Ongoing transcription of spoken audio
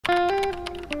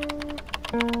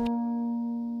Hey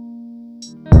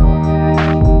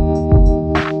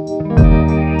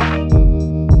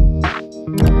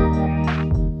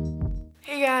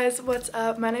guys, what's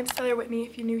up? My name is Taylor.Whitney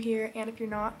if you're new here, and if you're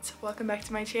not, welcome back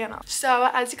to my channel. So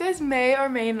as you guys may or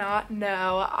may not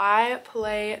know, I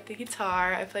play the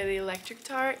guitar. I play the electric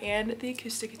guitar and the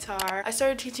acoustic guitar. I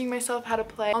started teaching myself how to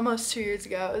play almost 2 years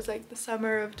ago. It was like the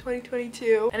summer of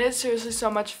 2022, and it's seriously so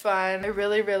much fun. I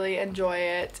really enjoy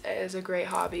it. It is a great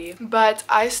hobby. But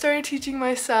I started teaching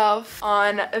myself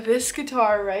on this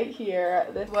guitar right here.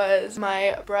 This was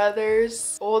my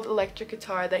brother's old electric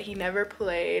guitar that he never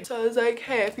played. So I was like,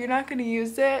 hey, if you're not gonna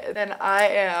use it, then I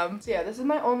am. So yeah, this is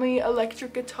my only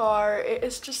electric guitar. It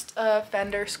is just a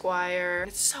Fender Squire.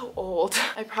 It's so old.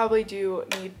 I probably do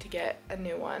need to get a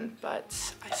new one,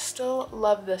 but I still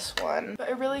love this one. But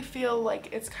I really feel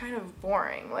like it's kind of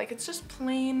boring. Like, it's just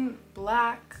plain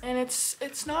black, and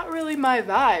it's not really my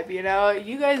vibe, you know?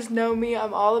 You guys know me.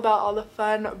 I'm all about all the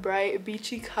fun, bright,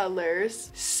 beachy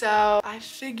colors. So I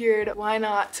figured, why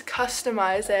not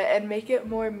customize it and make it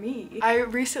more me? I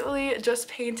recently just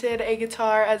painted a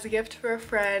guitar as a gift for a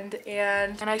friend,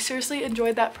 and I seriously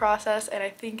enjoyed that process, and I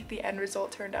think the end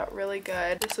result turned out really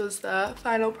good. This was the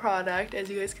final product, as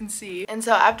you guys can see. And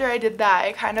so after I did that,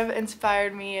 it kind of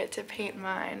inspired me to paint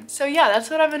mine. So yeah, that's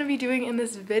what I'm going to be doing in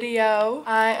this video.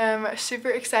 I am super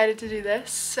excited to do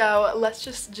this, so let's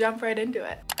just jump right into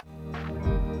it.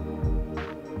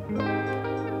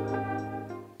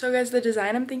 So guys, the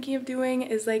design I'm thinking of doing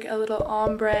is like a little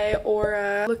ombre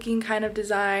aura looking kind of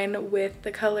design with the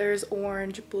colors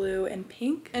orange, blue, and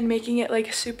pink, and making it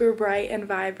like super bright and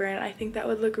vibrant. I think that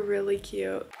would look really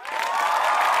cute.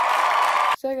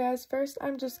 So guys, first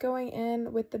I'm just going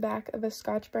in with the back of a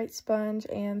Scotch-Brite sponge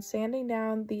and sanding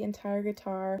down the entire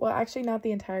guitar. Well, actually not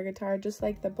the entire guitar, just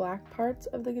like the black parts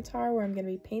of the guitar where I'm going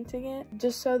to be painting it,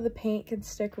 just so the paint can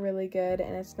stick really good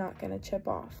and it's not going to chip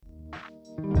off.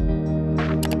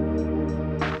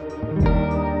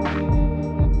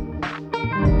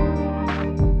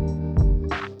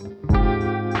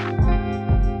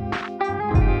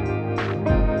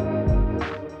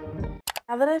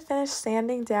 Now that I've finished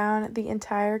sanding down the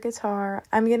entire guitar,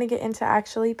 I'm going to get into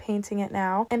actually painting it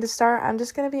now. And to start, I'm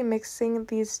just going to be mixing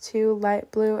these two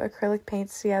light blue acrylic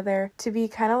paints together to be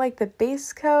kind of like the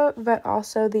base coat, but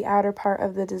also the outer part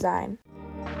of the design.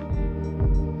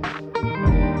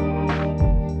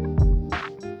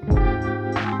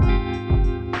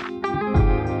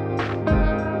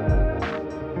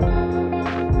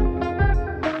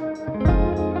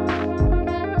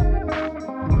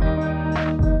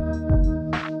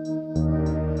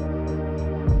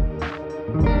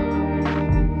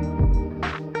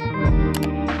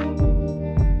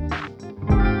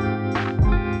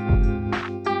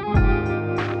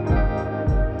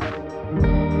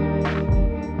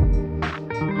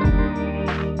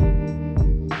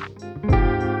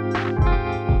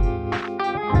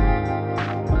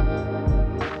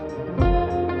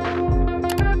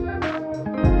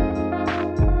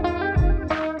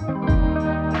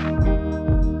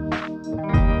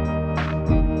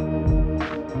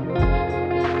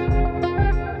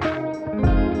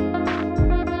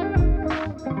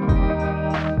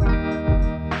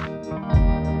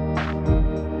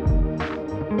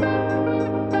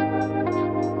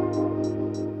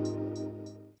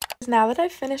 Now that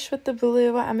I've finished with the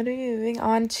blue, I'm going to be moving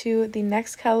on to the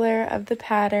next color of the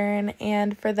pattern,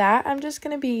 and for that I'm just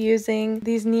going to be using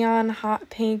these neon hot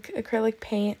pink acrylic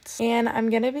paints, and I'm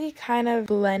going to be kind of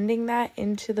blending that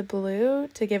into the blue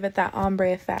to give it that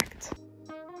ombre effect.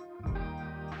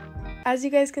 As you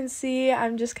guys can see,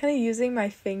 I'm just kind of using my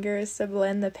fingers to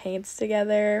blend the paints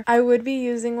together. I would be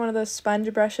using one of those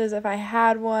sponge brushes if I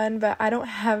had one, but I don't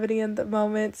have any at the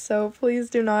moment, so please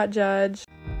do not judge.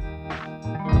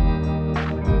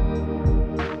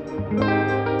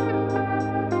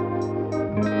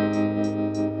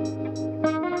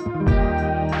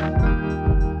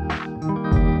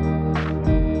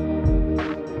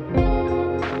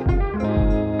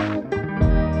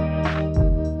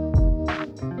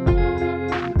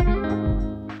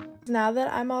 Now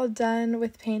that I'm all done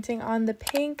with painting on the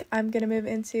pink, I'm going to move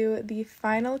into the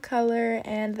final color,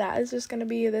 and that is just going to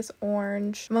be this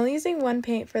orange. I'm only using one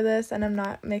paint for this, and I'm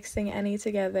not mixing any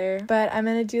together, but I'm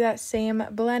going to do that same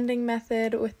blending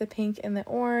method with the pink and the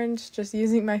orange, just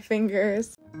using my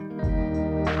fingers.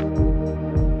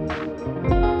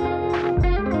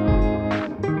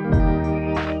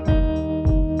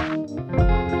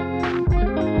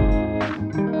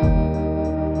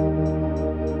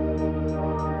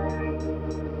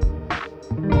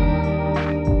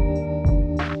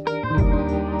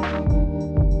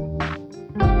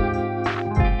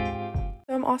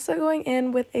 also going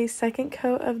in with a second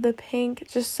coat of the pink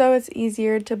just so it's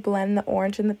easier to blend the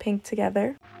orange and the pink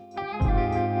together.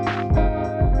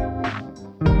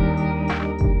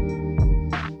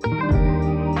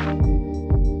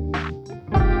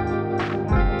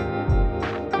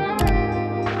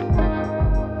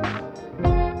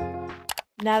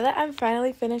 Now that I'm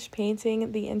finally finished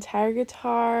painting the entire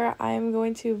guitar, I'm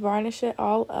going to varnish it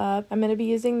all up. I'm going to be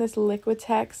using this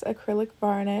Liquitex acrylic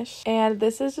varnish, and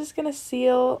this is just going to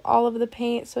seal all of the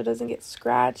paint so it doesn't get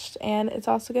scratched, and it's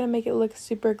also going to make it look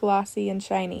super glossy and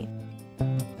shiny.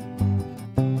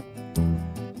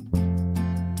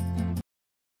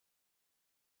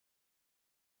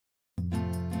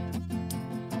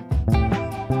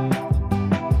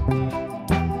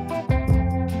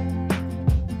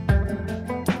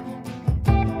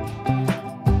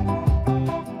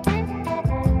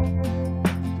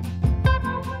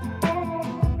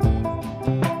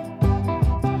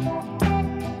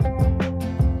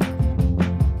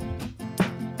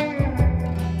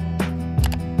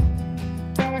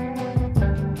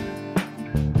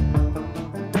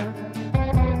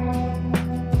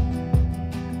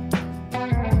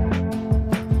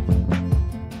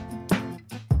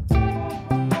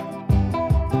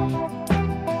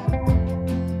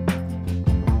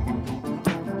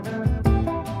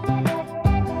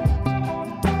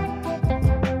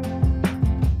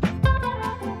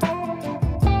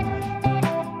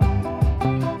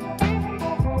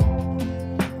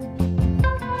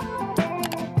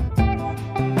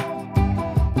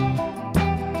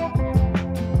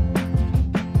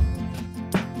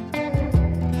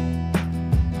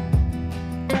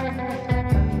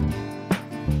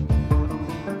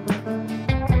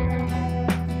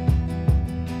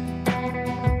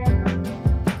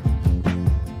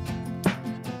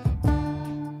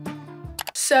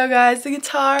 So guys, the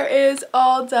guitar is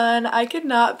all done. I could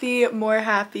not be more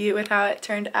happy with how it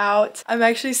turned out. I'm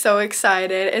actually so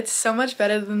excited. It's so much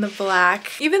better than the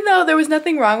black. Even though there was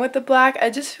nothing wrong with the black, I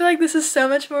just feel like this is so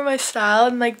much more my style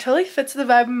and like totally fits the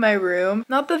vibe of my room.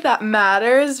 Not that that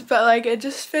matters, but like it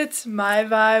just fits my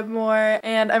vibe more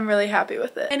and I'm really happy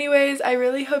with it. Anyways, I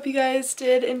really hope you guys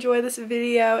did enjoy this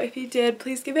video. If you did,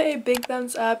 please give it a big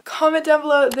thumbs up. Comment down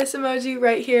below this emoji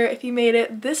right here if you made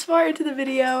it this far into the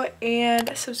video, and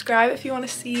subscribe if you want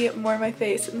to see more of my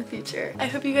face in the future. I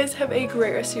hope you guys have a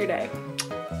great rest of your day.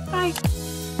 Bye!